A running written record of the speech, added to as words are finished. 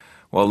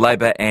Well,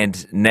 Labor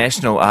and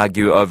National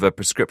argue over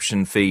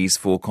prescription fees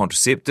for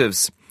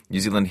contraceptives. New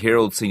Zealand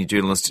Herald senior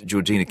journalist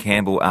Georgina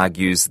Campbell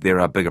argues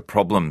there are bigger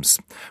problems.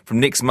 From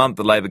next month,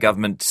 the Labor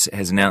government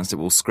has announced it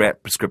will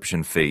scrap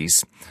prescription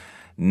fees.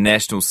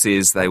 National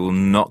says they will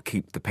not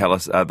keep the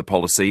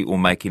policy or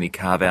make any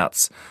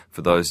carve-outs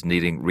for those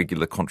needing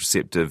regular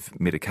contraceptive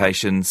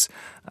medications.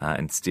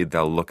 Instead,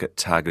 they'll look at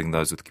targeting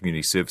those with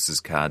community services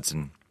cards.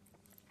 And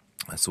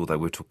I saw they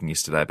were talking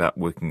yesterday about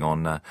working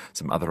on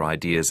some other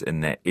ideas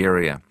in that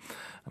area.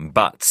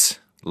 But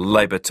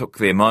Labor took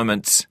their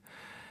moment,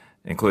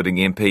 including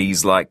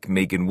MPs like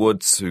Megan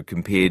Woods, who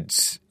compared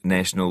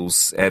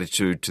National's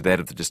attitude to that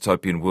of the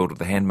dystopian world of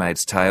The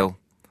Handmaid's Tale.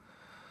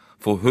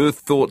 For her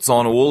thoughts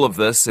on all of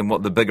this and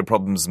what the bigger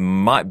problems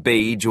might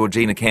be,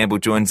 Georgina Campbell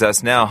joins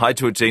us now. Hi,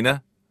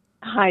 Georgina.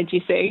 Hi,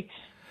 Jesse.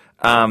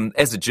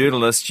 As a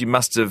journalist, you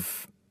must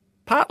have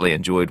partly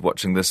enjoyed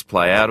watching this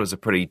play out. It was a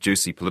pretty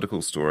juicy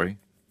political story.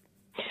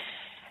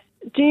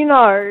 Do you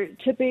know,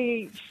 to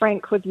be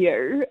frank with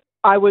you,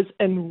 I was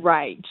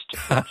enraged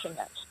watching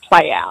it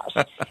play out.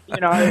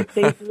 You know,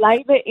 these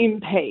Labor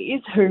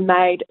MPs who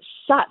made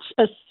such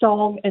a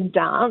song and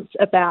dance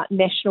about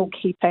National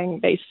keeping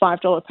these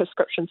 $5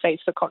 prescription fees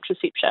for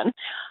contraception,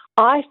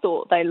 I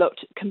thought they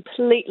looked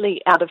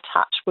completely out of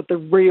touch with the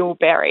real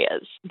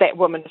barriers that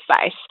women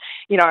face,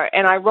 you know,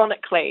 and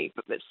ironically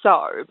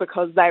so,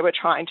 because they were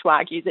trying to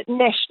argue that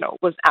National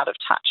was out of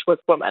touch with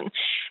women.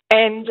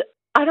 And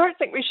I don't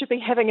think we should be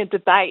having a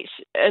debate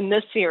in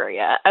this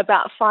area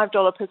about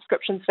 $5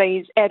 prescription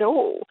fees at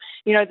all.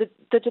 You know,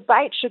 the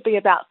debate should be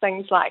about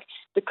things like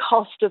the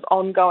cost of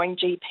ongoing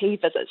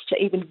GP visits to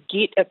even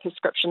get a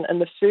prescription in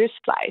the first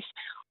place,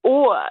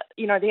 or,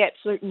 you know, the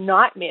absolute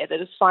nightmare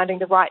that is finding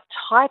the right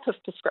type of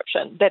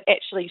prescription that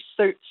actually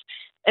suits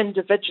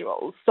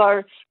individuals.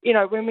 So, you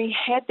know, when we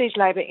had these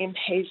Labor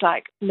MPs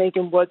like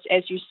Megan Woods,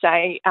 as you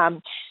say,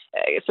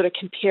 sort of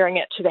comparing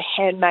it to The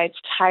Handmaid's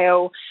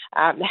Tale,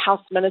 the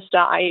House Minister,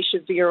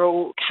 Aisha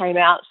Verrall, came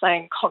out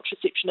saying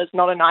contraception is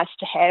not a nice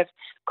to have,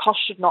 cost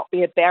should not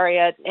be a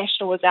barrier,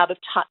 National was out of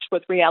touch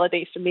with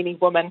reality for many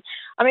women.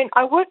 I mean,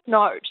 I would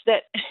note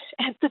that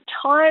at the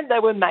time they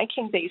were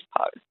making these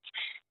posts,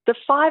 the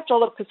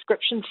 $5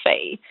 prescription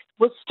fee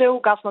was still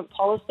government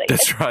policy.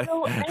 That's right.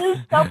 It still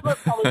is government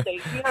policy.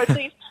 You know,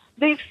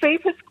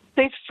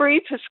 these free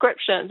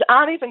prescriptions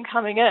aren't even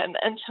coming in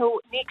until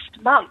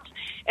next month.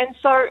 And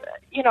so,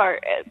 you know,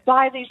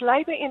 by these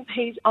Labor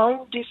MPs'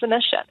 own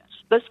definitions,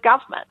 this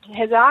government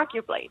has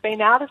arguably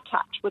been out of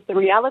touch with the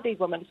reality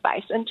women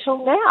face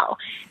until now.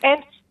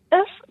 And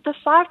if the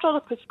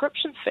 $5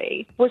 prescription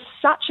fee was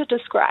such a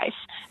disgrace,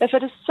 if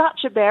it is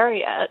such a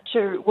barrier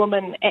to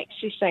women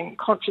accessing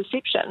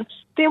contraception,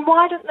 then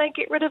why didn't they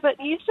get rid of it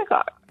years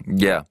ago?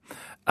 Yeah.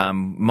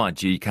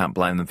 Mind you can't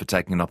blame them for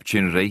taking an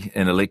opportunity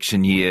in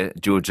election year,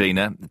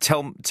 Georgina.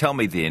 Tell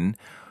me then,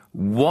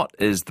 what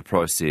is the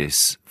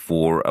process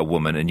for a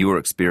woman, in your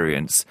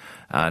experience,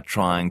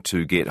 trying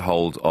to get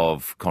hold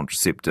of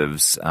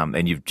contraceptives?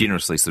 And you've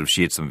generously sort of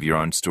shared some of your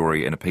own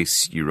story in a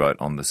piece you wrote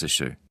on this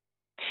issue.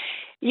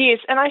 Yes,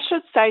 and I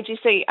should say,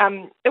 Jesse,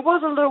 it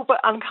was a little bit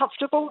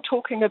uncomfortable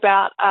talking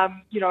about,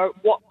 you know,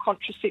 what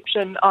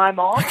contraception I'm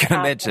on. I can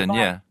imagine,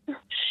 yeah.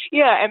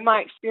 Yeah, and my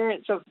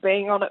experience of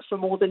being on it for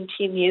more than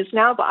 10 years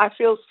now, but I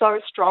feel so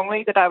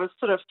strongly that I was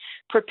sort of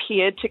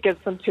prepared to give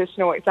some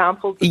personal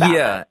examples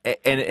about it.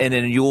 And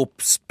in your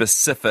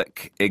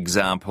specific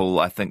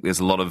example, I think there's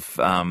a lot of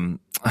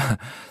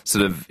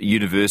sort of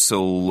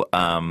universal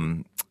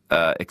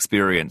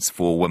experience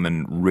for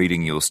women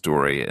reading your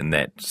story, and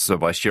that so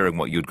by sharing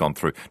what you'd gone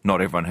through,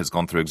 not everyone has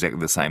gone through exactly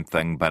the same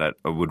thing, but it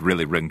would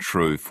really ring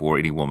true for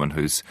any woman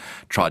who's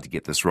tried to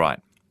get this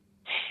right.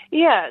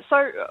 Yeah,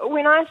 so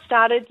when I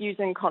started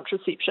using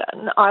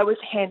contraception, I was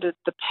handed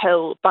the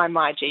pill by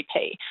my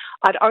GP.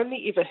 I'd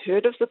only ever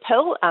heard of the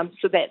pill,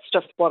 so that's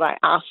just what I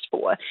asked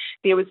for.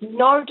 There was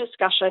no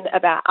discussion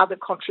about other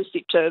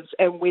contraceptives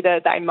and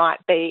whether they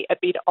might be a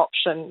better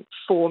option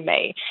for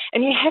me.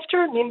 And you have to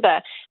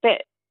remember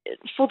that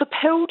for the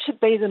pill to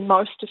be the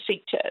most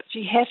effective,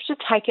 you have to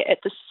take it at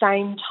the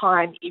same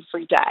time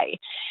every day.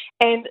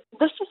 And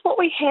this is what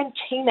we had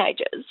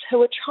teenagers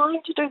who are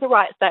trying to do the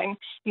right thing,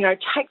 you know,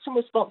 take some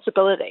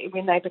responsibility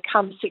when they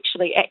become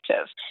sexually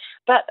active.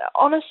 But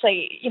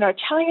honestly, you know,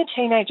 telling a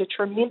teenager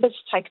to remember to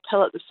take a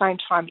pill at the same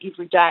time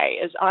every day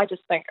is, I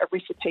just think, a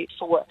recipe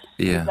for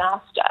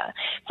disaster.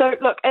 So,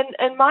 look,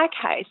 in my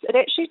case, it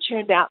actually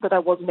turned out that I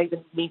wasn't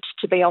even meant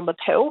to be on the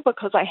pill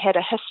because I had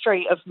a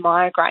history of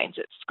migraines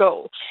at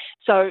school.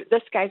 So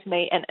this gave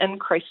me an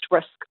increased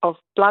risk of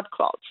blood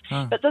clots.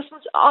 But this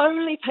was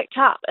only picked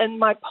up in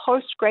my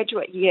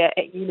postgraduate year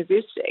at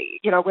university,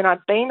 you know, when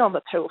I'd been on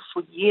the pill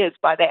for years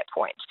by that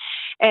point.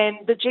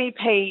 And the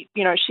GP,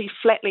 you know, she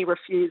flatly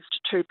refused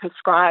to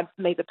prescribe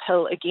me the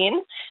pill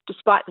again,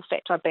 despite the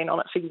fact I've been on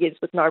it for years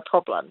with no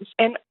problems.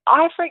 And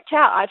I freaked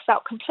out. I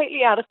felt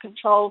completely out of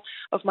control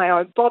of my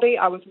own body.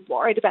 I was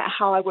worried about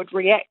how I would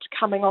react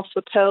coming off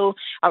the pill.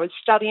 I was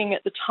studying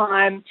at the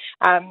time.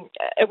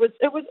 It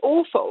was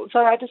awful. So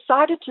I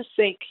decided to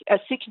seek a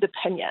second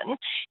opinion,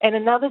 and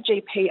another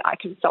GP I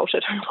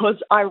consulted, who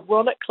was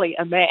ironically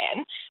a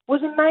man,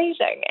 was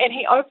amazing. And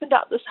he opened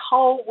up this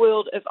whole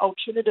world of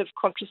alternative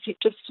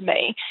contraceptives to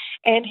me,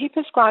 and he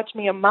prescribed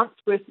me a month's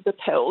worth of the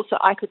pill so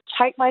I could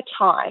take my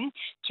time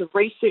to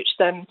research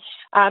them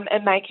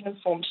and make an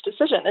informed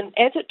decision. And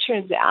as it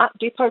turns out,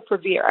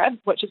 Depo-Provera,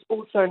 which is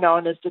also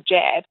known as the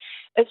jab,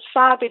 is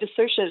far better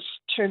suited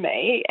to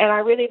me, and I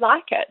really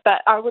like it.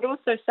 But I would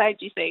also say,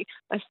 Jessie,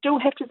 I still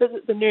have to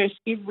visit the nurse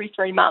every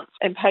 3 months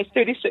and pay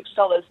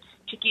 $36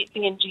 to get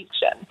the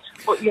injection.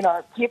 Or,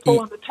 people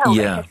on the pill,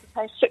 they have to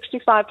pay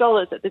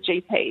 $65 at the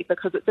GP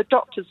because it's a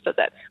doctor's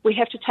visit. We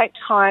have to take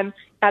time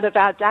out of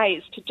our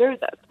days to do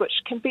this, which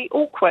can be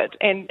awkward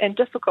and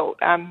difficult,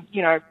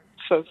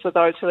 for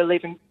those who are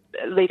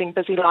leading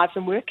busy lives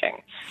and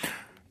working.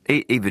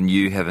 Even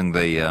you having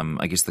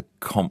the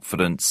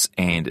confidence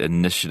and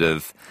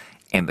initiative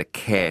and the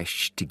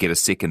cash to get a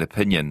second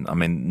opinion. I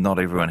mean, not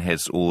everyone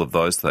has all of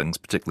those things,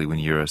 particularly when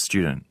you're a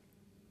student.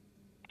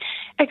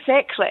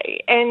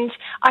 Exactly. And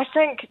I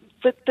think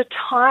that the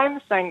time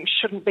thing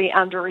shouldn't be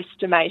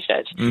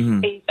underestimated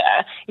either,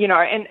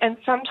 and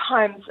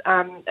sometimes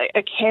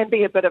it can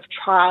be a bit of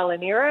trial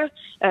and error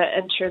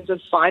in terms of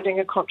finding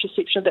a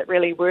contraception that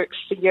really works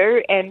for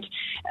you. And,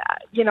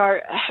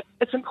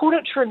 it's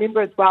important to remember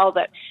as well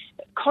that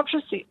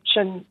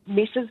contraception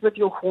messes with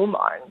your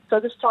hormones. So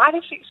the side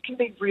effects can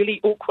be really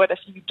awkward if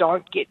you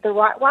don't get the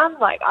right one.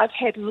 Like, I've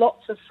had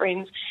lots of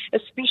friends,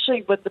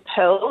 especially with the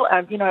pill.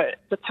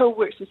 The pill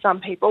works for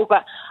some people,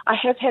 but I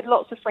have had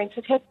lots of friends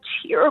who've had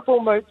terrible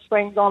mood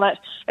swings on it.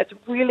 It's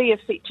really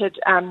affected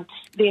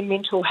their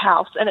mental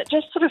health, and it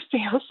just sort of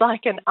feels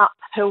like an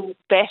uphill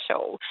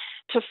battle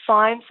to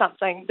find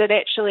something that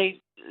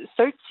actually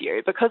suits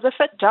you, because if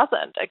it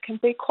doesn't, it can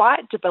be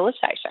quite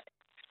debilitating.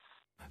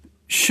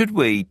 Should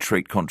we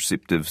treat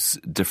contraceptives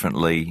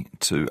differently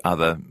to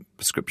other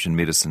prescription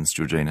medicines,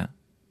 Georgina?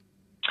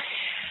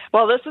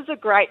 Well, this is a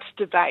great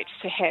debate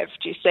to have,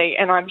 Jessie,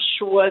 and I'm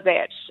sure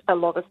that a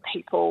lot of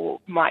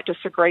people might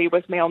disagree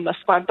with me on this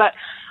one, but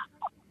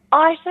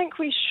I think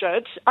we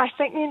should. I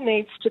think there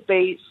needs to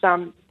be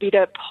some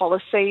better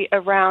policy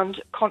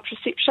around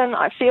contraception.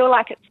 I feel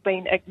like it's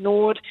been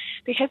ignored.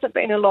 There hasn't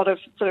been a lot of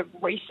sort of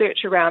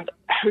research around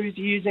who's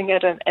using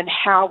it and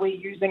how we're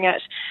using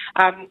it.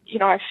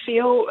 I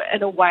feel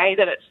in a way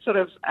that it's sort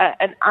of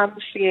an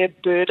unfair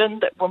burden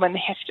that women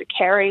have to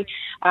carry,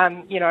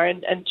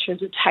 in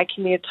terms of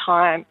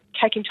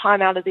taking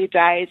time out of their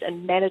days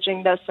and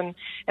managing this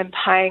and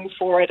paying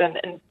for it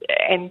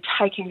and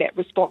taking that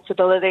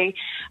responsibility.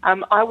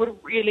 I would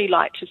really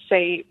like to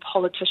see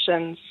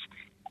politicians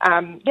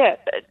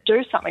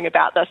do something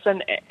about this.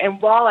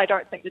 And while I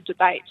don't think the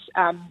debate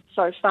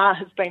so far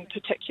has been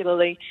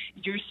particularly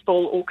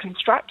useful or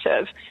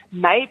constructive,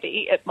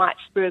 maybe it might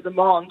spur them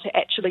on to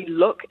actually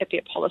look at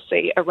their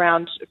policy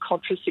around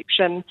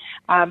contraception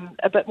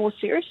a bit more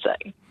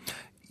seriously.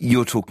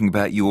 You're talking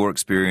about your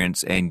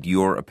experience and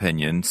your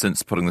opinion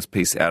since putting this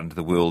piece out into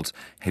the world.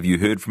 Have you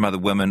heard from other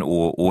women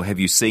or have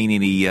you seen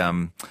any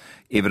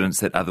evidence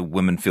that other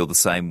women feel the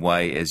same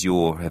way as you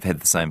or have had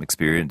the same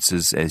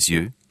experiences as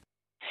you?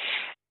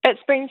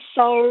 It's been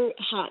so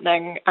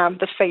heartening,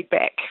 the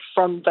feedback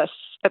from this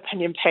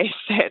opinion piece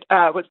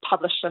that was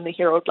published in the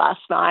Herald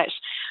last night.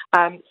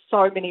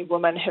 So many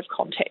women have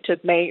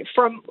contacted me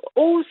from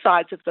all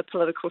sides of the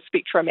political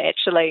spectrum,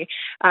 actually,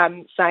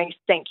 saying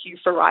thank you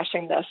for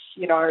writing this.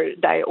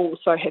 They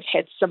also have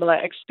had similar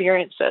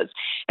experiences.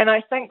 And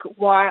I think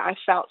why I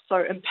felt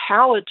so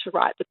empowered to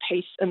write the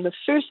piece in the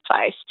first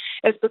place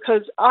is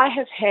because I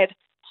have had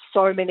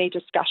so many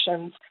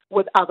discussions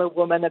with other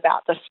women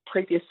about this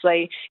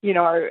previously,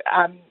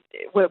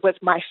 with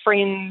my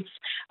friends.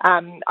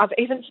 I've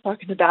even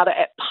spoken about it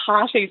at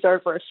parties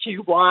over a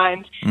few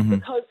wines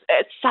because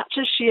it's such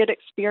a shared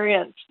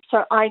experience.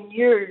 So I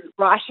knew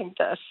writing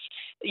this,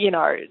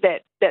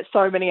 that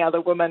so many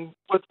other women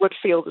would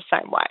feel the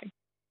same way.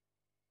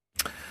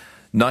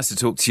 Nice to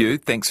talk to you.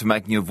 Thanks for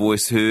making your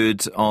voice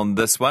heard on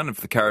this one and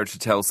for the courage to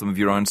tell some of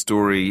your own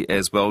story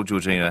as well,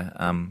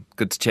 Georgina.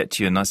 Good to chat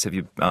to you and nice to have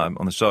you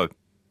on the show.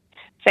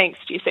 Thanks,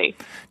 Jessie.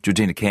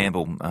 Georgina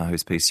Campbell,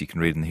 whose piece you can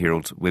read on the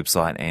Herald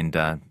website,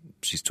 and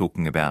she's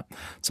talking about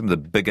some of the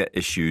bigger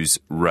issues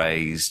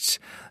raised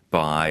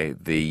by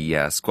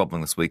the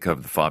squabbling this week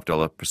over the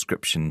 $5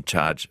 prescription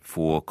charge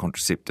for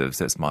contraceptives.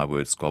 That's my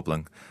word,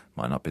 squabbling.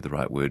 Might not be the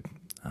right word.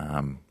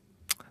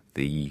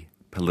 The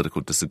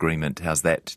political disagreement, how's that